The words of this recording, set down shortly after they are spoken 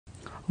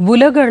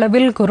உலக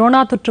அளவில்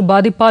கொரோனா தொற்று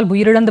பாதிப்பால்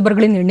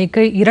உயிரிழந்தவர்களின்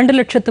எண்ணிக்கை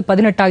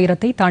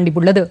 2,18,000-ஐ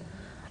தாண்டியுள்ளது.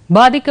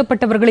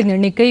 பாதிக்கப்பட்டவர்களின்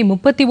எண்ணிக்கை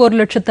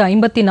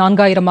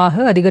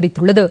 31,54,000-ஆக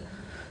அதிகரித்துள்ளது.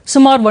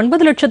 சுமார்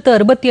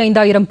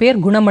 9,65,000 பேர்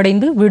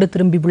குணமடைந்து வீடு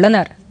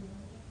திரும்பியுள்ளனர்.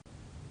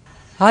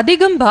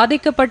 அதிகம்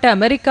பாதிக்கப்பட்ட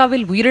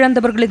அமெரிக்காவில்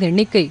உயிரிழந்தவர்களின்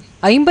எண்ணிக்கை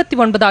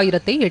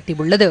 59,000-ஐ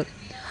எட்டியுள்ளது.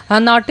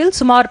 அந்நாட்டில்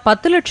சுமார்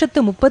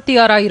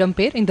 10,36,000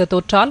 பேர் இந்த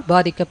தொற்றால்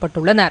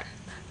பாதிக்கப்பட்டுள்ளனர்.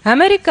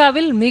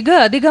 அமெரிக்காவில் மிக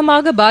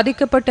அதிகமாக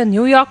பாதிக்கப்பட்ட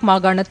நியூயார்க்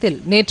மாகாணத்தில்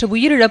நேற்று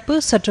உயிரிழப்பு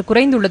சற்று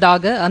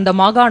குறைந்துள்ளதாக அந்த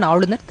மாகாண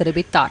ஆளுநர்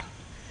தெரிவித்தார்.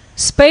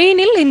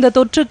 ஸ்பெயினில் இந்த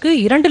தொற்றுக்கு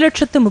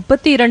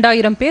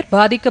 2,32,000 பேர்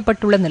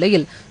பாதிக்கப்பட்டுள்ள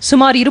நிலையில்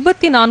சுமார்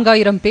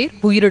 24,000 பேர்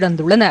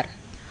உயிரிழந்துள்ளனர்.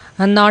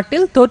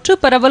 அந்நாட்டில் தொற்று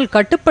பரவல்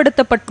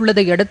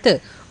கட்டுப்படுத்தப்பட்டுள்ளதை அடுத்து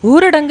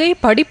ஊரடங்கை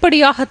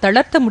படிப்படியாக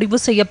தளர்த்த முடிவு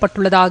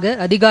செய்யப்பட்டுள்ளதாக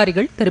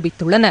அதிகாரிகள்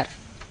தெரிவித்துள்ளனர்.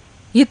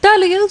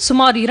 இத்தாலியில்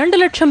சுமார் 2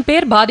 லட்சம்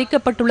பேர்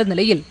பாதிக்கப்பட்டுள்ள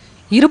நிலையில்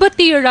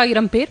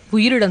 27,000 பேர்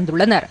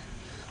உயிரிழந்துள்ளனர்.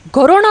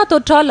 கொரோனா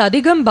தொற்றால்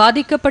அதிகம்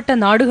பாதிக்கப்பட்ட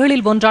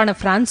நாடுகளில் ஒன்றான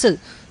பிரான்சில்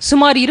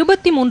சுமார்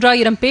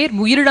 23,000 பேர்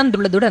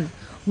உயிரிழந்துள்ளதுடன்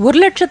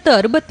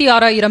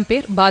 1,66,000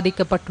 பேர்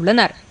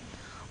பாதிக்கப்பட்டுள்ளனர்.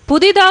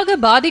 புதிதாக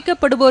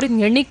பாதிக்கப்படுவோரின்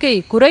எண்ணிக்கை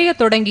குறைய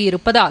தொடங்கி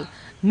இருப்பதால்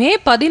மே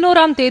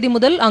 11ஆம் தேதி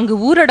முதல் அங்கு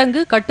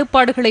ஊரடங்கு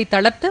கட்டுப்பாடுகளை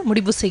தளர்த்த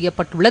முடிவு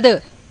செய்யப்பட்டுள்ளது.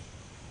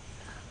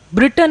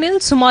 பிரிட்டனில்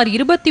சுமார்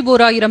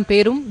 21,000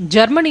 பேரும்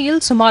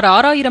ஜெர்மனியில் சுமார்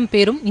 6,000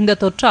 பேரும் இந்த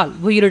தொற்றால்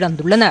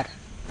உயிரிழந்துள்ளனர்.